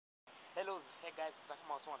Hey guys, it's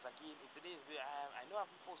Akimas once again. In today's video, I know I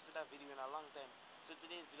haven't posted that video in a long time. So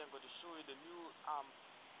today's video, I'm going to show you the new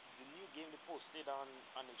game they posted on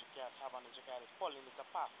the tab on the Jakarta. It's Pollinator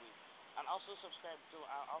Pathway. And also subscribe to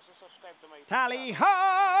my YouTube Tally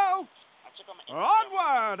channel. ho! And check out my Instagram.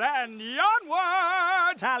 Onward and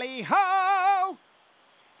onward! Tally ho!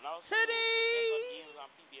 Now, Tiddy!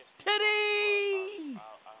 Tiddy!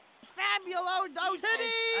 Fabulodosis!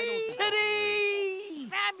 I don't think that's a word.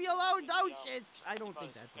 Fabulodosis! I don't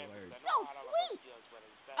think that's a word. So sweet!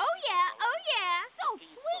 Oh yeah, oh yeah! So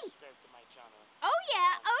sweet! Oh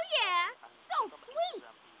yeah, oh yeah! So sweet!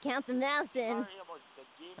 Count the mouse in.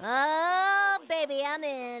 Oh, baby, I'm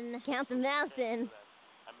in. Count the mouse in.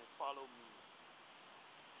 Follow me.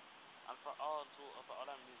 And for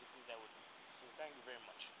other music things I would do. So thank you very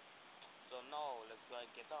much. So now let's go and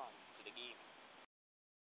get on to the game.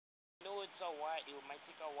 I know it might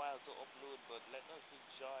take a while to upload, but let us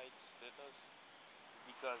enjoy it.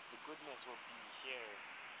 Because the goodness will be here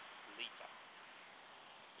later.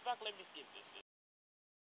 In fact, let me skip this.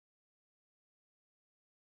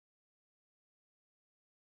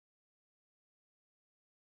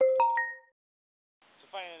 So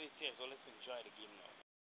finally it's here, so let's enjoy the game now.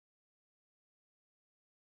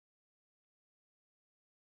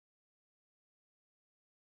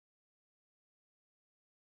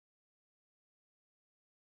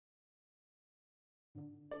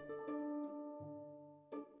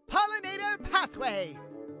 Pollinator Pathway!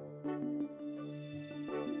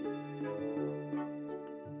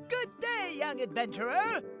 Good day, young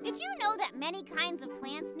adventurer! Did you know that many kinds of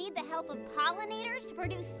plants need the help of pollinators to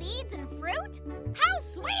produce seeds and fruit? How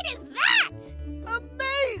sweet is that?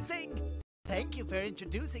 Amazing! Thank you for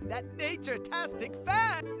introducing that nature-tastic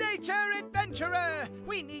fact! Nature adventurer!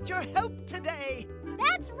 We need your help today!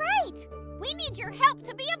 That's right! We need your help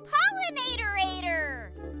to be a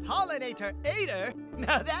pollinator-ator! Pollinator-ator?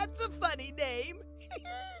 Now that's a funny name!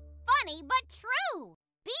 Funny, but true!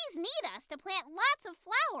 Bees need us to plant lots of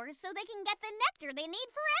flowers so they can get the nectar they need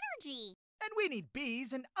for energy. And we need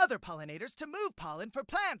bees and other pollinators to move pollen for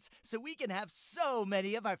plants so we can have so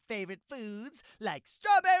many of our favorite foods like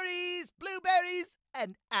strawberries, blueberries,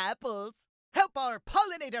 and apples. Help our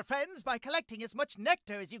pollinator friends by collecting as much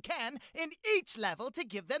nectar as you can in each level to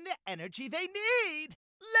give them the energy they need.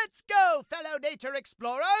 Let's go, fellow nature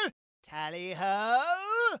explorer! Tally-ho!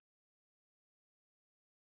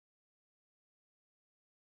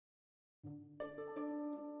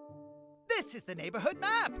 This is the neighborhood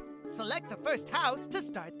map. Select the first house to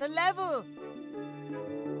start the level.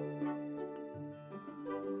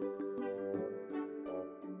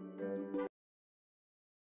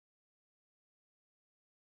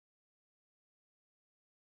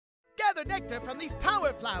 Gather nectar from these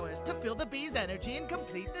power flowers to fill the bees' energy and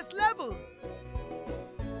complete this level.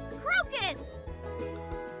 Crocus!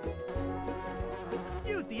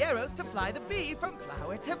 Use the arrows to fly the bee from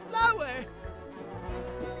flower to flower.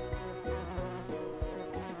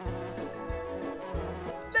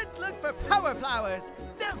 Let's look for power flowers.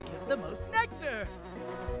 They'll give the most nectar.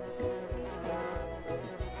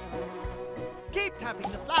 Keep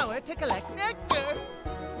tapping the flower to collect nectar.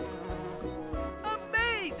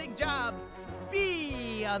 Amazing job!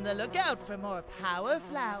 Be on the lookout for more power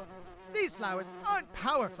flowers. These flowers aren't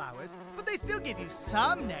power flowers, but they still give you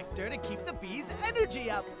some nectar to keep the bees'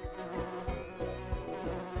 energy up.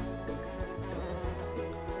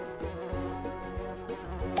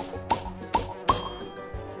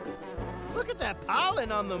 Look at that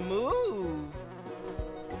pollen on the move!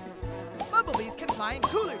 Bumblebees can fly in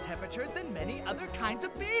cooler temperatures than many other kinds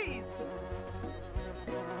of bees.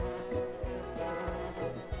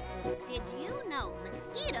 Did you know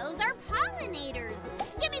mosquitoes are pollinators?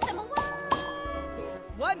 Give me some more.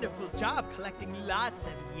 Wonderful job collecting lots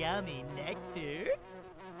of yummy nectar.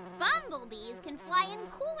 Bumblebees can fly in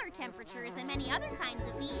cooler temperatures than many other kinds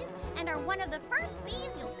of bees and are one of the first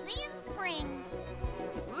bees you'll see in spring.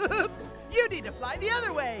 Whoops! You need to fly the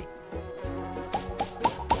other way.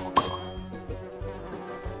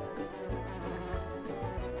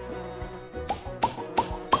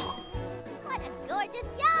 What a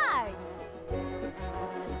gorgeous yard!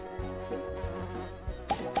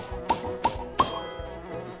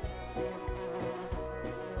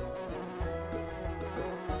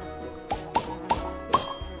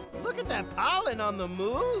 Look at that pollen on the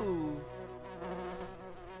move!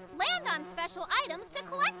 Land on special items to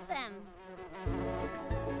collect them.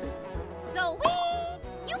 Sweet!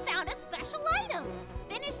 You found a special item.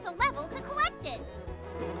 Finish the level to collect it.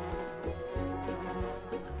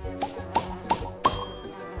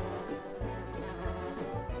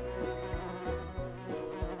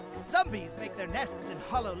 Some bees make their nests in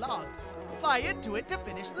hollow logs. Fly into it to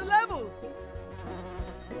finish the level.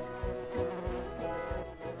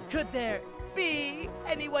 Could there be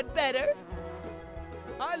anyone better?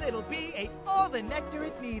 Our little bee ate all the nectar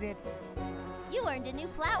it needed. You earned a new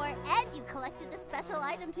flower and you collected the special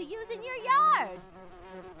item to use in your yard.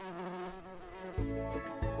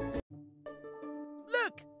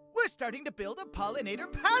 Look! We're starting to build a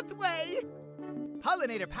pollinator pathway!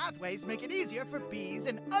 Pollinator pathways make it easier for bees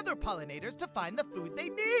and other pollinators to find the food they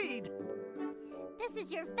need. This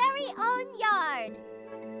is your very own yard.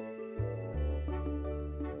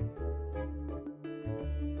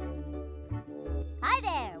 Hi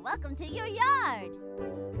there, welcome to your yard.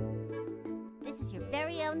 This is your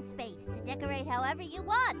very own space to decorate however you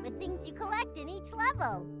want with things you collect in each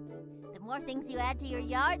level. The more things you add to your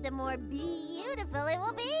yard, the more beautiful it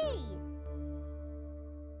will be.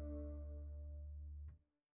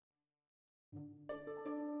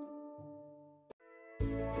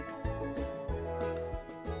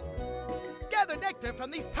 Gather nectar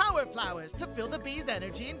from these power flowers to fill the bee's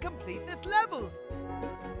energy and complete this level.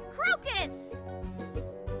 Crocus!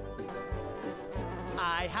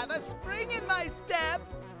 I have a spring in my step.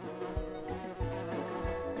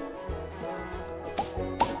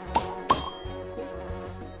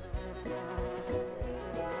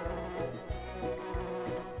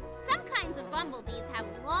 Some kinds of bumblebees have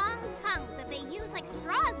long tongues that they use like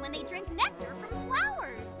straws when they drink nectar from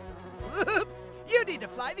flowers. Oops! You need to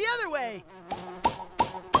fly the other way.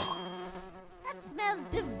 That smells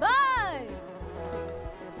divine!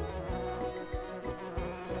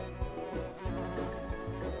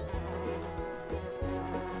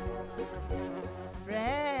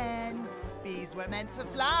 Friend, bees were meant to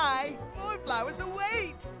fly. More flowers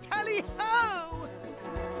await. Tally-ho!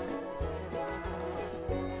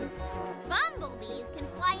 Bumblebees can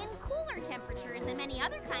fly in cooler temperatures than many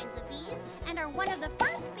other kinds of bees and are one of the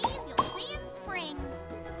first bees you'll see in spring.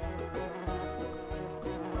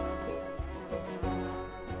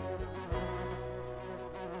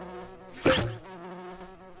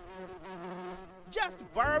 Just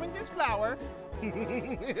borrowing this flower.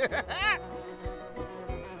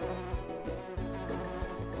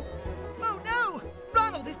 Oh no!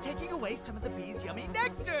 Ronald is taking away some of the bees' yummy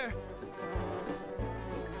nectar.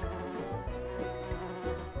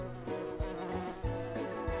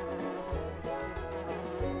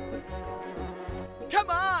 Come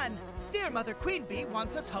on! Dear Mother Queen Bee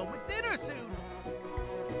wants us home with dinner soon.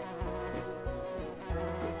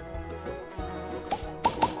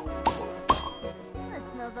 That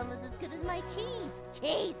smells almost as good as my cheese.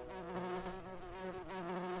 Cheese!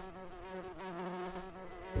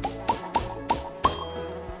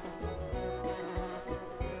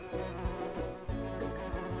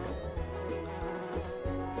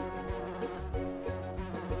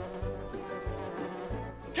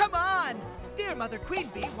 Come on! Dear Mother Queen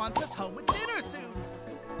Bee wants us home with dinner soon.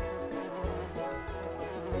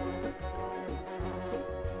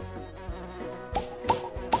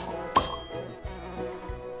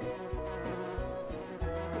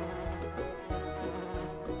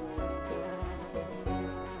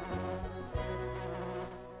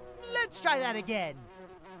 Let's try that again.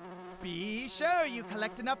 Be sure you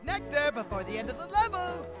collect enough nectar before the end of the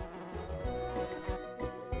level.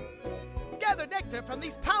 Gather nectar from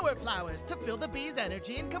these power flowers to fill the bee's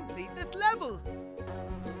energy and complete this level.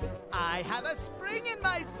 I have a spring in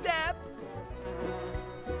my step.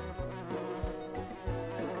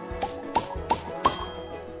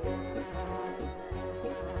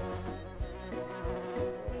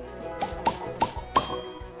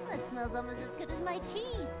 That smells almost as good as my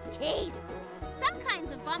cheese. Cheese! Some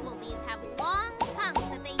kinds of bumblebees have long tongues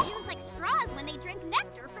that they use like straws when they drink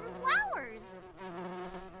nectar from flowers.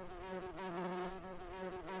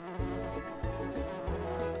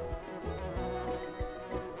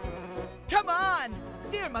 Come on!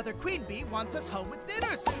 Dear Mother Queen Bee wants us home with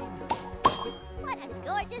dinner soon. What a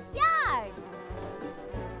gorgeous yard!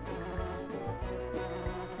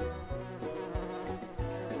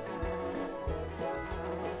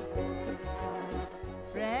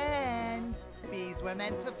 Friend, bees were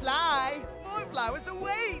meant to fly. More flowers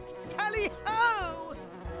await. Tally-ho!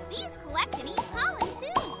 Bees collect and eat pollen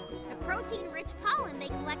too. The protein-rich pollen they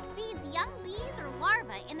collect feeds young bees or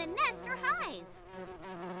larvae in the nest or hive.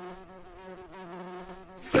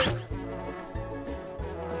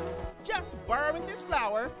 Just borrowing this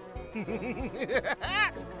flower.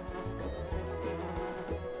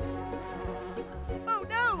 Oh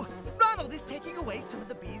no! Ronald is taking away some of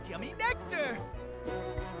the bees' yummy nectar.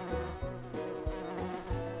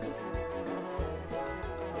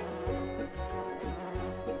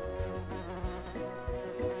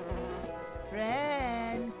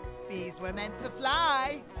 were meant to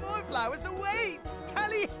fly. More flowers await.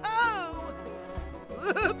 Tally-ho!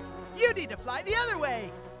 Oops! You need to fly the other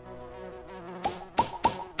way.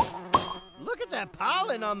 Look at that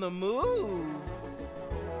pollen on the move.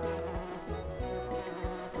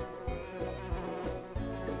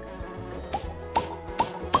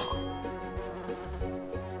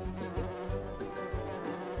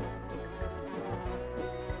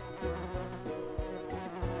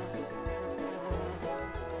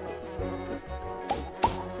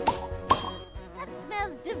 That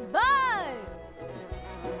smells divine!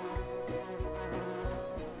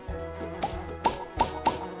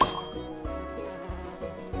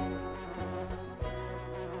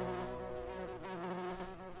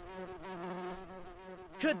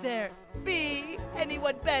 Could there be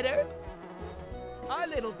anyone better? Our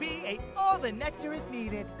little bee ate all the nectar it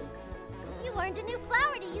needed. You earned a new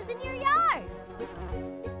flower to use in your yard.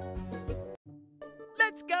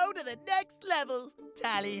 Let's go to the next level.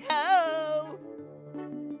 Tally-ho!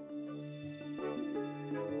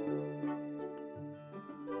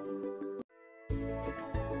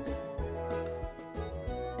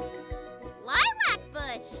 Lilac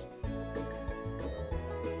bush.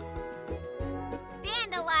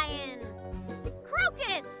 Dandelion.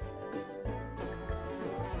 Crocus.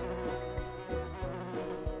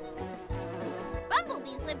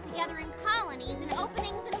 Bumblebees live together in colonies in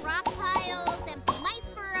openings in rock piles, empty mice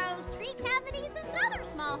burrows, tree cavities, and other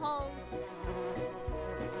small holes.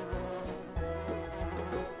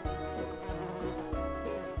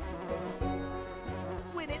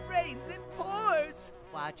 When it rains, it pours.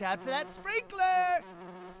 Watch out for that sprinkler.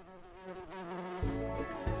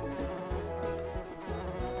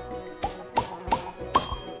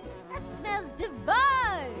 That smells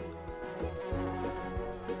divine!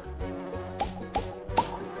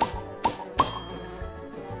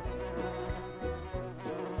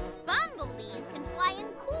 Bumblebees can fly in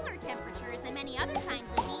cooler temperatures than many other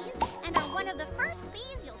kinds of bees and are one of the first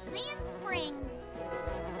bees you'll see in spring.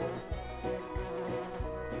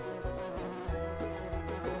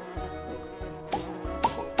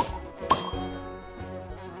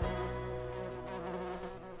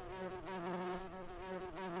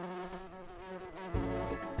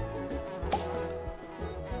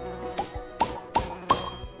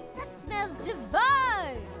 That smells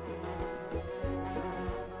divine!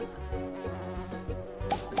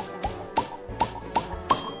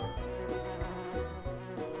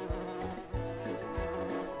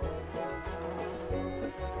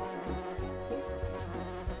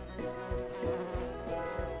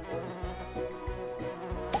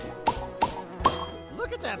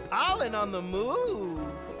 Look at that pollen on the move.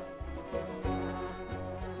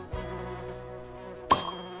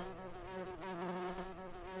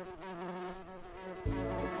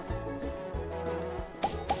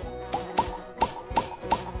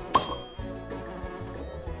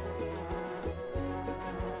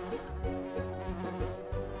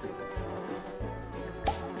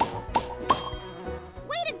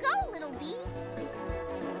 Way to go, little bee!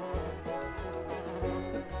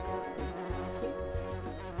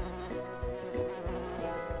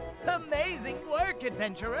 Amazing work,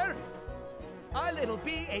 adventurer. Our little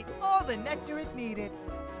bee ate all the nectar it needed.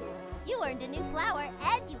 You earned a new flower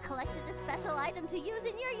and you collected the special item to use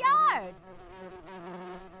in your yard.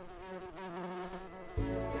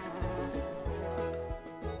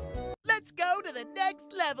 Let's go to the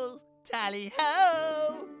next level.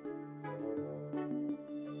 Tally-ho!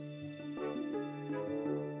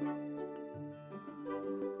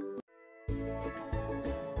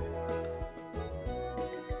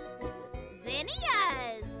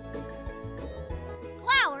 Zinnias!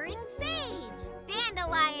 Flowering sage!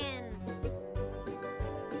 Dandelion!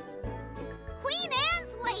 Queen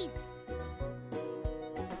Anne's lace!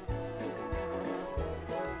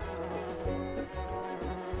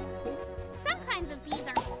 Some kinds of bees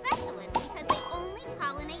are specialists because they only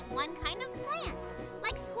pollinate one kind of plant,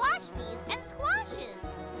 like squash bees and squashes.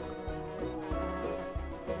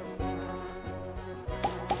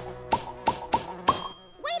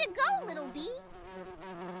 Way to go, little bee!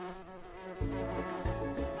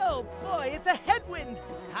 Oh boy, it's a headwind.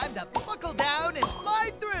 Time to buckle down and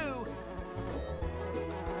fly through.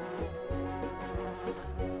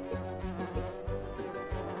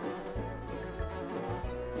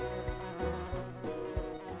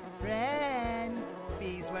 Friend,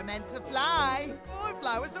 bees were meant to fly. More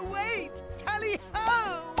flowers await.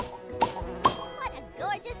 Tally-ho! What a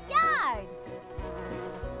gorgeous yard!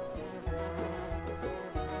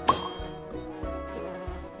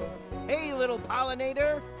 Hey, little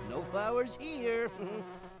pollinator. No flowers here.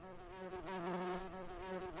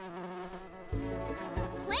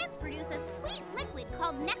 Plants produce a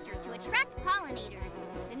called nectar to attract pollinators.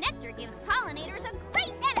 The nectar gives pollinators a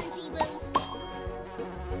great energy boost.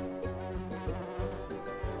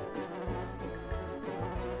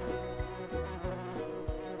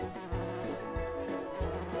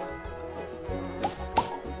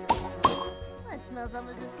 That smells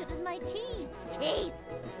almost as good as my cheese. Cheese!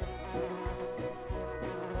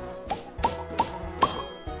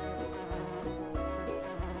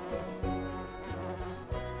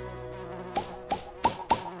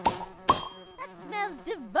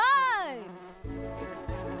 Divine!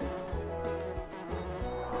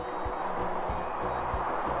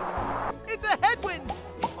 It's a headwind!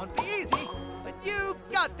 It won't be easy, but you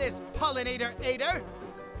got this, Pollinator-ator!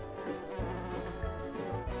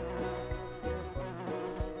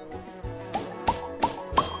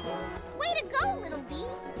 Way to go, little bee!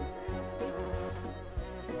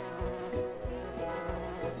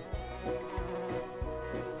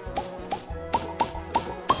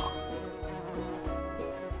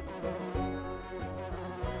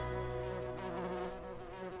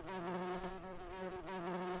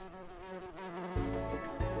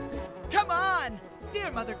 Come on!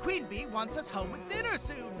 Dear Mother Queen Bee wants us home with dinner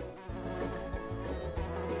soon!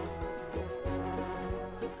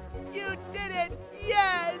 You did it!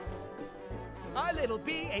 Yes! Our little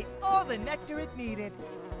bee ate all the nectar it needed.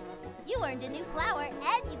 You earned a new flower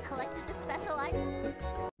and you collected the special item.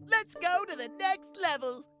 Let's go to the next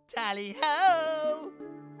level! Tally-ho!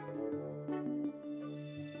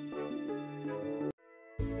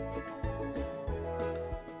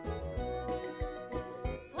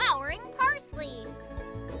 Flowering parsley.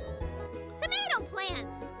 Tomato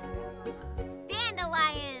plant.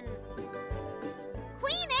 Dandelion.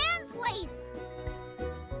 Queen Anne's lace.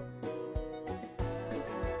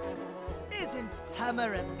 Isn't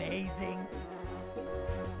summer amazing?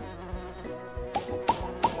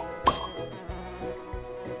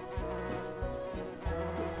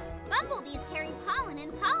 Bumblebees carry pollen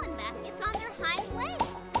in pollen baskets on their hind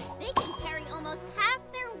legs. They can carry almost half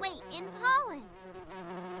their weight in pollen.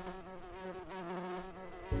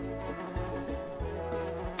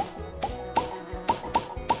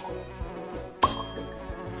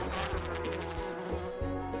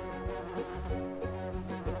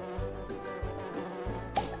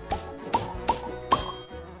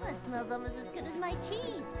 That smells almost as good as my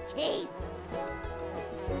cheese. Cheese!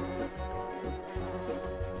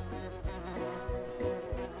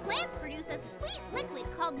 Plants produce a sweet liquid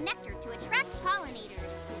called nectar to attract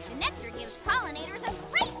pollinators. The nectar gives pollinators a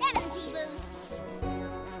great energy boost.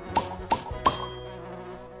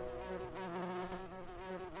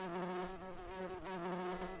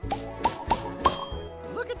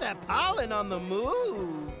 Look at that pollen on the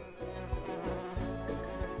move.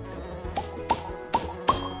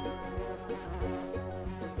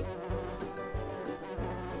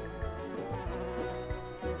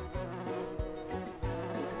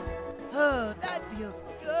 Oh, that feels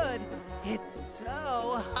good. It's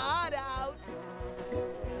so hot out.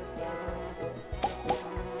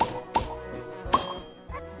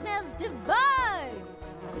 That smells divine!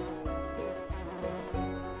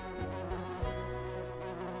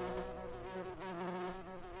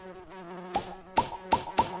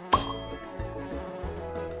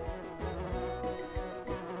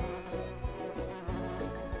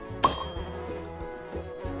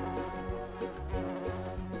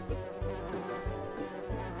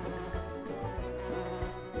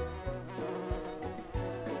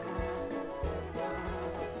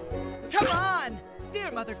 Come on!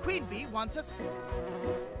 Dear Mother Queen Bee wants us...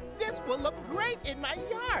 This will look great in my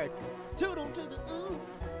yard. Toodle to the ooh.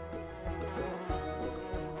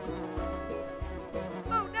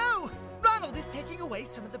 Oh no! Ronald is taking away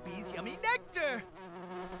some of the bee's yummy nectar!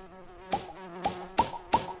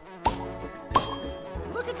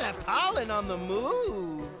 Look at that pollen on the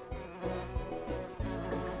move.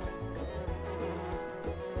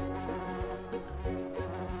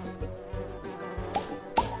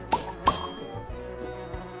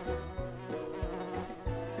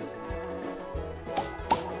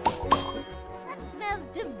 That smells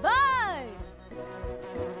divine!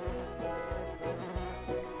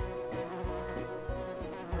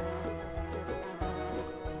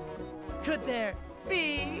 Could there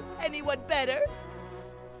be anyone better?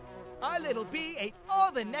 Our little bee ate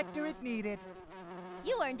all the nectar it needed.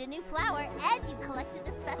 You earned a new flower and you collected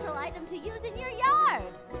the special item to use in your yard.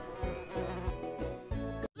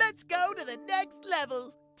 Let's go to the next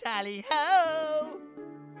level. Tally-ho!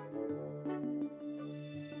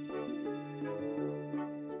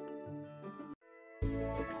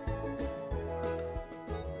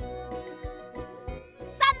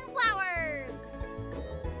 Sunflowers!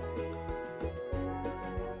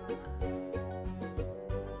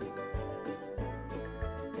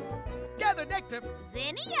 other nectar.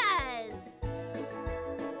 Zinnias.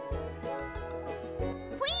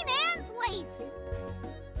 Queen Anne's lace.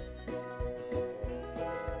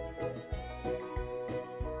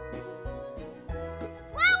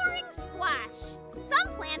 Flowering squash. Some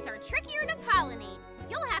plants are trickier to pollinate.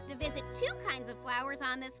 You'll have to visit 2 kinds of flowers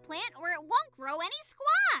on this plant or it won't grow any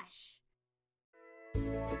squash.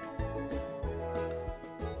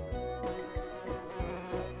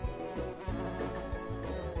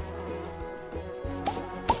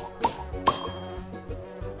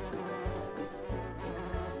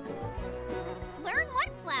 Learn what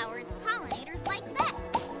flowers pollinators like best.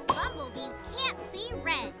 Bumblebees can't see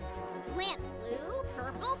red. Plant blue,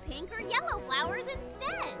 purple, pink, or yellow flowers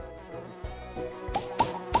instead.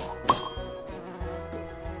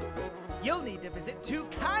 You'll need to visit 2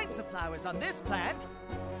 kinds of flowers on this plant.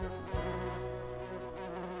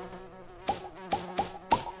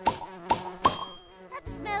 That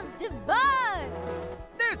smells divine!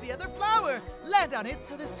 There's the other flower. Land on it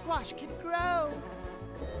so the squash can grow.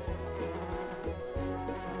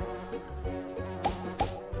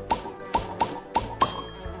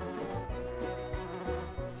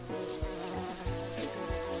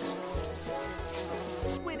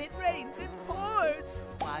 When it rains, it pours.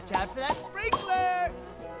 Watch out for that sprinkler.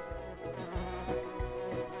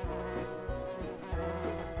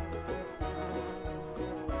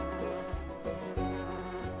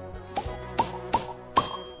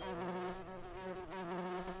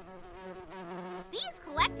 Bees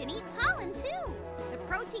collect and eat pollen too. The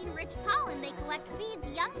protein-rich pollen they collect feeds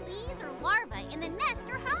young bees or larvae in the nest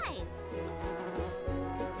or hive.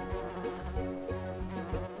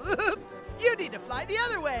 Oops! You need to fly the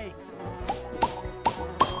other way.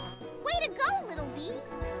 Way to go, little bee!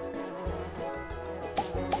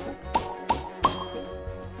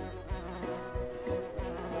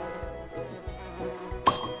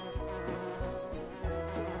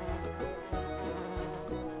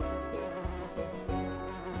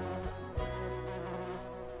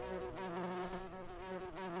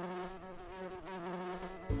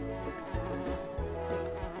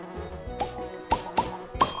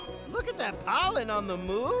 Look at that pollen on the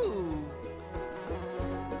move.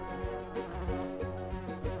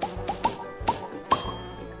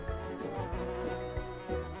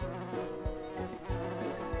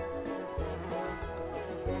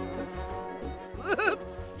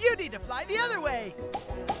 Oops! You need to fly the other way.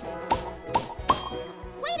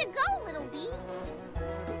 Way to go, little bee!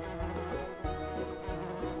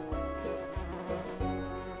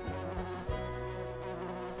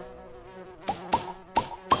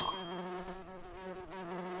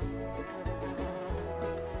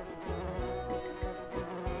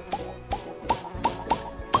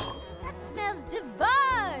 That smells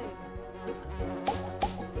divine!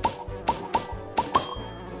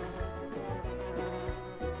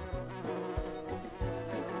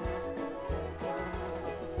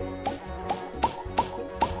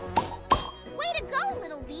 Way to go,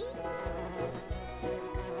 little bee!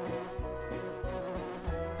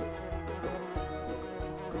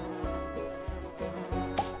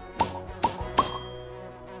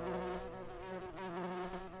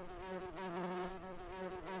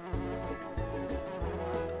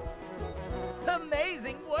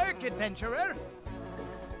 Amazing work, adventurer.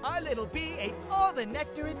 Our little bee ate all the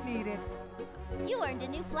nectar it needed. You earned a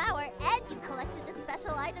new flower and you collected the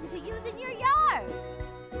special item to use in your yard!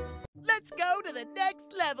 Let's go to the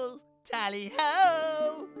next level.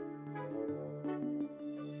 Tally-ho!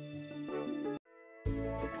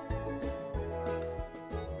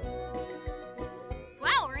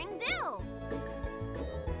 Flowering dill.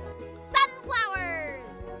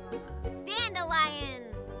 Sunflowers. Dandelion.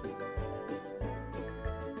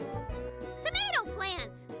 Tomato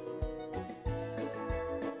plant.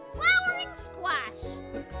 Flowering squash.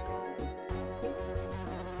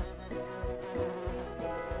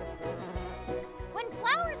 When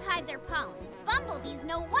flowers hide their pollen, bumblebees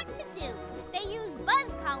know what to do. They use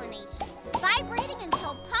buzz pollination, vibrating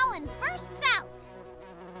until pollen bursts out.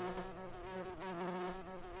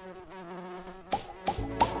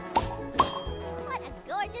 What a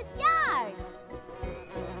gorgeous yard!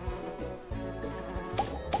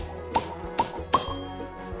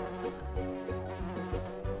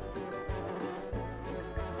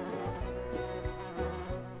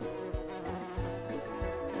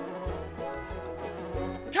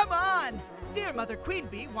 Come on! Dear Mother Queen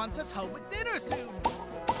Bee wants us home with dinner soon.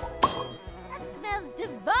 That smells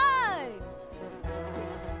divine!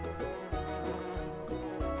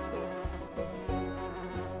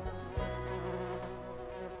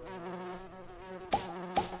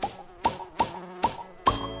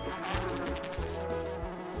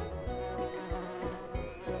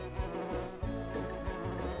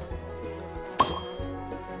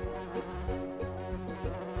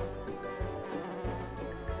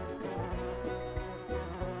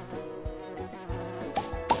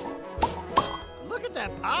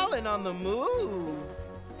 pollen on the move.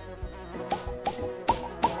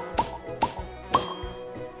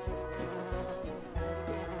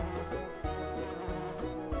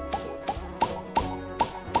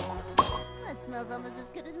 That smells almost as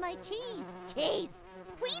good as my cheese. Cheese!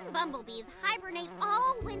 Queen bumblebees hibernate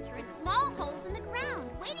all winter in small holes in the ground,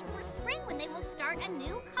 waiting for spring when they will start a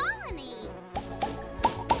new colony.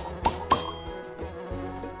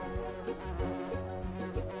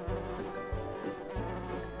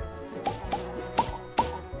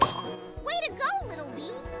 Way to go, little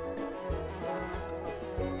bee!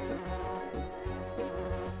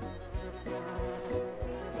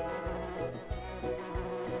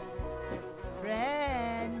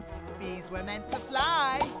 Friend, bees were meant to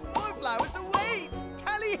fly. More flowers await.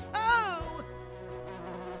 Tally ho!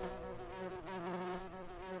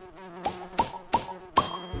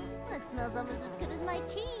 That smells almost as good as my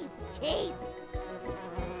cheese. Cheese!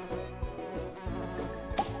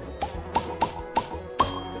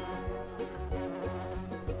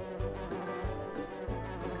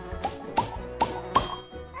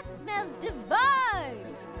 That smells divine!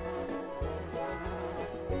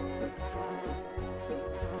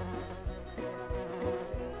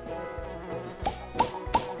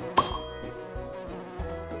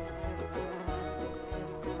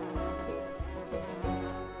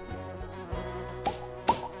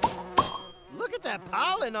 Look at that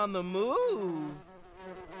pollen on the move.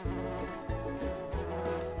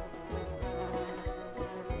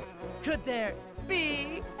 Could there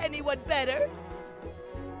be anyone better?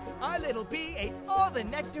 Our little bee ate all the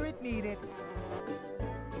nectar it needed.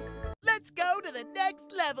 Let's go to the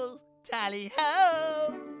next level. Tally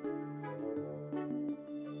ho!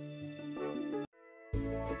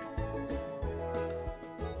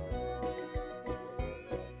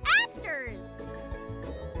 Asters!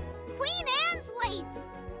 Queen Anne's lace!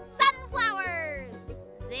 Sunflowers!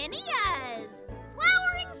 Zinnias!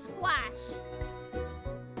 Flowering squash!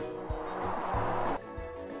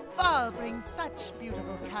 Fall brings such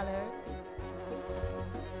beautiful colors.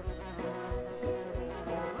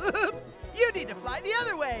 Oops! You need to fly the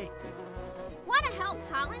other way. Want to help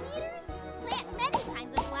pollinators? Plant many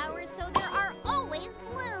kinds of flowers so there are always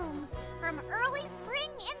blooms, from early spring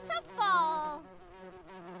into fall.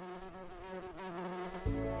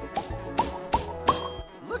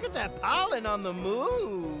 Look at that pollen on the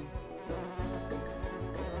move.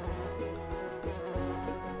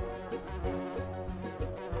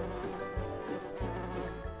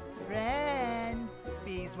 Friend,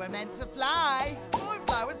 bees were meant to fly. More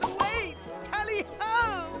flowers await. Tally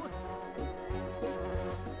ho!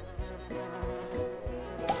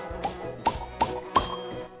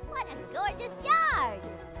 What a gorgeous yard!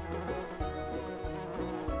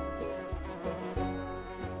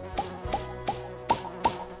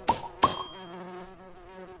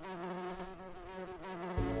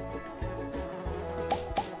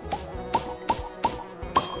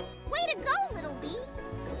 Way to go, little bee!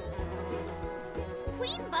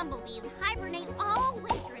 Queen bumblebees hibernate all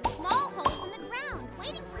winter in small holes in the ground,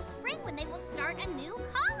 waiting for spring when they will start a new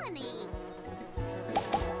colony.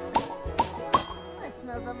 That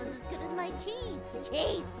smells almost as good as my cheese.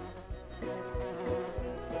 Cheese!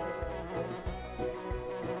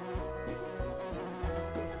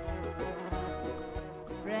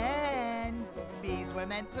 Friend, bees were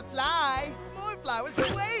meant to fly. More flowers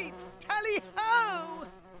await. Tally ho!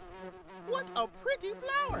 What a pretty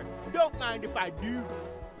flower. Don't mind if I do.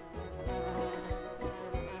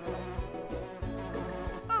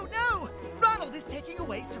 Oh no! Ronald is taking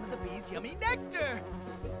away some of the bees' yummy nectar.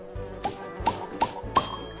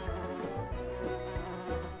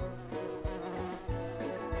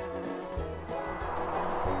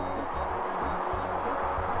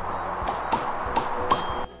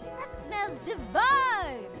 That smells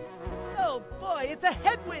divine! Oh boy, it's a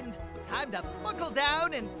headwind. Time to buckle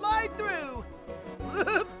down and fly through.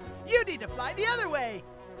 Oops! You need to fly the other way.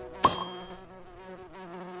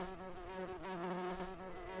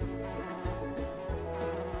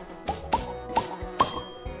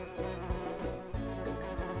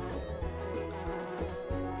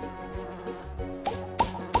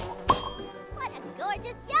 What a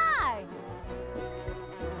gorgeous yard!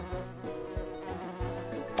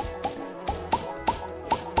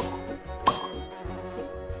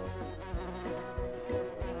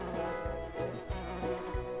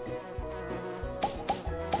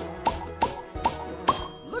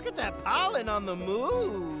 Look at that pollen on the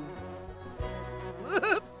move.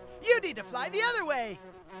 Oops! You need to fly the other way.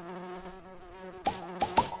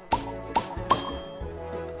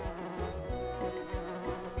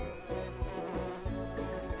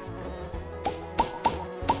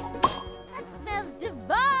 That smells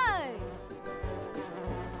divine!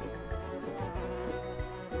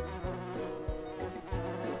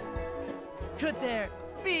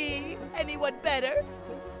 bee. Anyone better?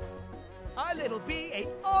 Our little bee ate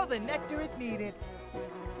all the nectar it needed.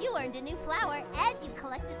 You earned a new flower, and you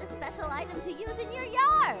collected a special item to use in your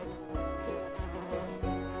yard.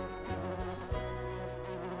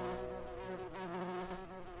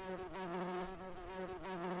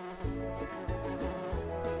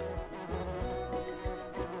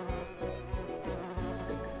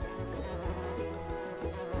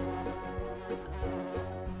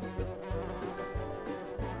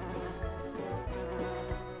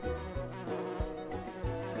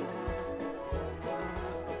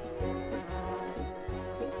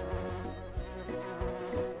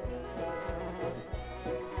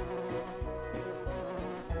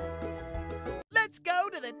 Let's go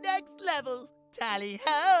to the next level.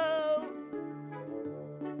 Tally-ho!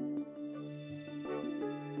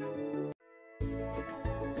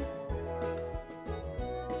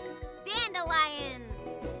 Dandelion.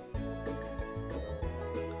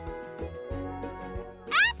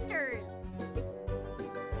 Asters.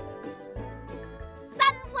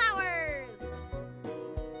 Sunflowers.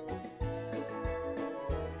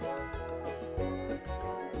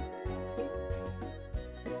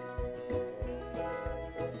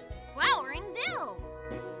 Flowering dill.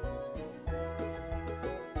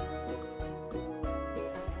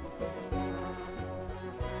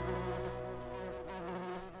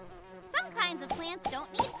 Some kinds of plants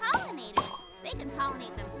don't need pollinators. They can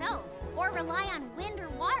pollinate themselves or rely on wind or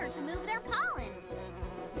water to move their pollen.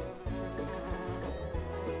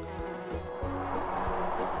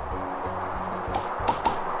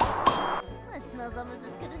 That smells almost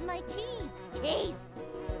as good as my cheese. Cheese!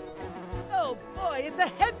 Oh boy, it's a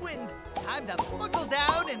headwind. Time to buckle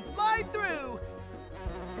down and fly through.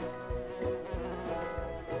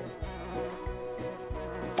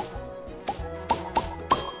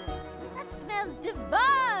 That smells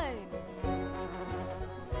divine!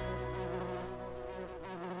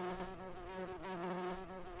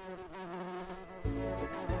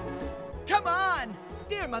 Come on!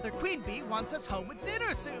 Dear Mother Queen Bee wants us home with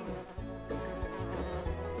dinner soon.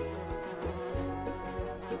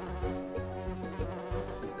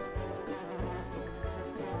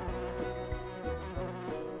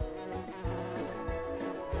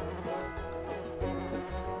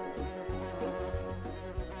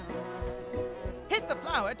 Hit the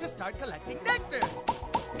flower to start collecting nectar.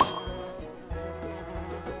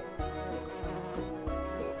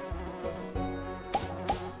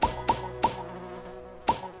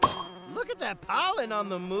 Look at that pollen on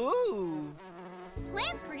the move.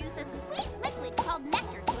 Plants produce a sweet liquid called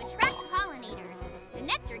nectar to attract pollinators. The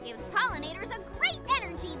nectar gives pollinators a great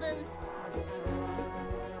energy boost.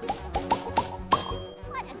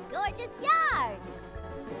 What a gorgeous yard!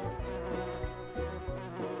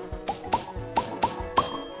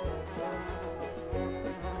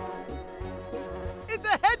 It's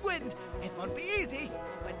a headwind. It won't be easy,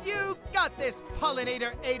 but you got this,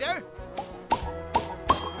 Pollinator-ator.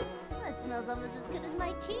 That smells almost as good as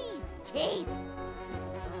my cheese. Cheese!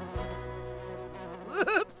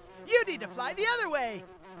 Whoops! You need to fly the other way.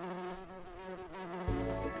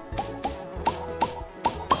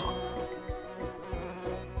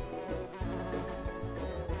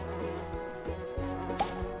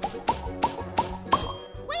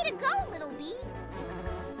 Way to go, little bee!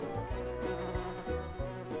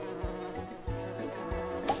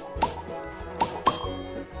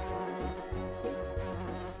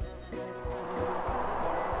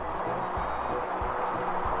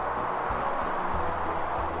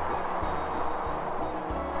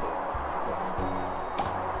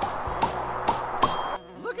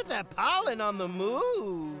 Look at that pollen on the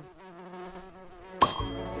move.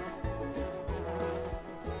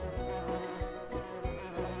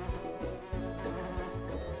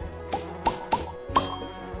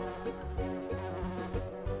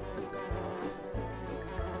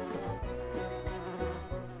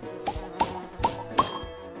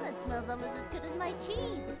 That smells almost as good as my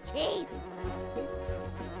cheese. Cheese!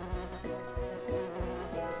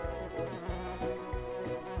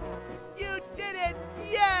 You did it!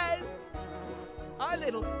 Yes! Our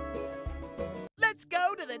little... Let's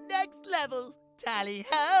go to the next level.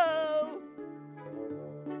 Tally-ho!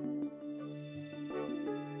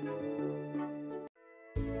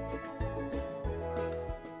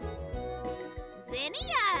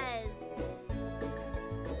 Zinnias!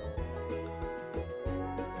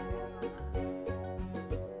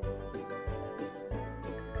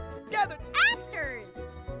 Gather... Asters!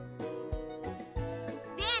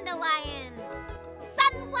 Dandelion!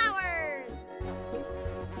 Sunflowers!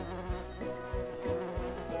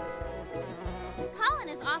 Pollen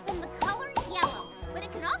is often the color yellow, but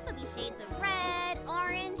it can also be shades of red,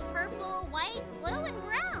 orange,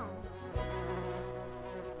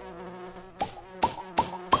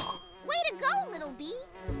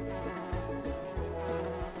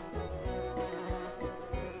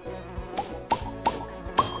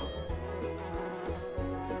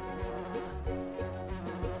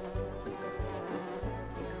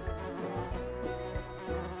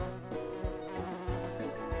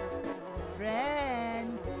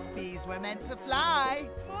 were meant to fly.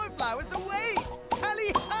 More flowers await.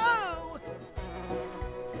 Tally-ho!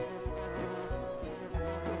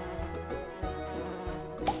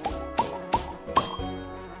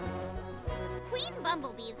 Queen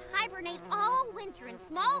bumblebees hibernate all winter in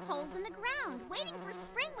small holes in the ground, waiting for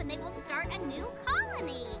spring when they will start a new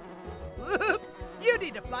colony. Whoops! You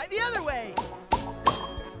need to fly the other way.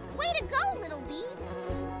 Way to go, little bee.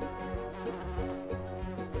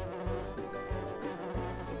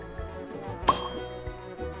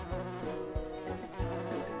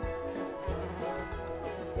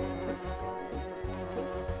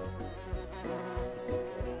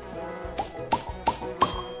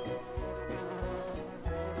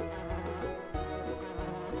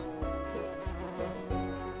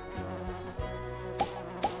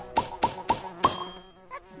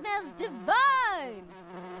 That smells divine.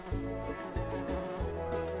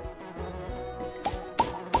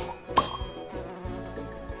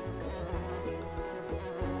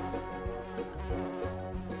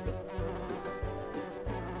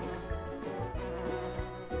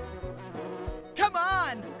 Come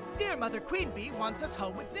on! Dear Mother Queen Bee wants us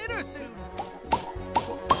home with dinner soon.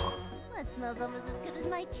 That smells almost as good as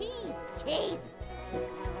my cheese. Cheese!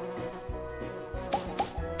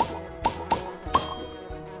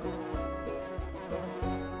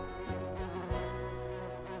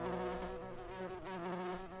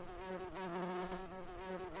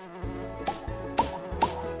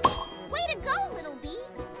 Way to go, little bee!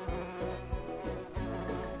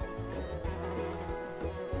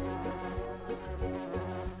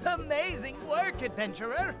 Amazing work,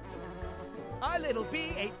 adventurer! Our little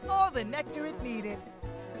bee ate all the nectar it needed.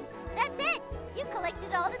 That's it! You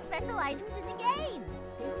collected all the special items in the game!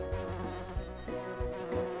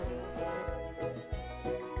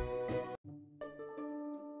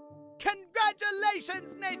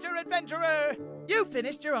 Congratulations, nature adventurer! You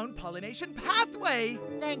finished your own pollination pathway!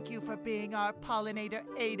 Thank you for being our pollinator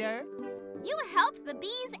aider. You helped the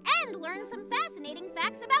bees and learned some fascinating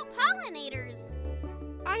facts about pollinators.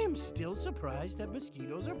 I am still surprised that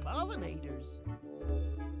mosquitoes are pollinators.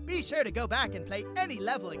 Be sure to go back and play any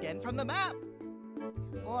level again from the map.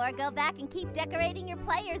 Or go back and keep decorating your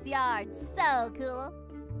player's yard. So cool.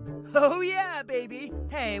 Oh yeah, baby!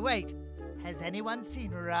 Hey, wait. Has anyone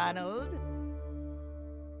seen Ronald?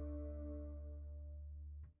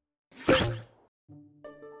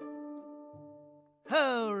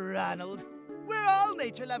 Oh, Ronald. We're all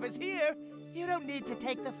nature lovers here. You don't need to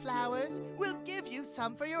take the flowers. We'll give you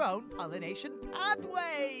some for your own pollination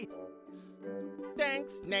pathway.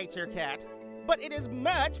 Thanks, Nature Cat. But it is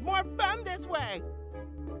much more fun this way.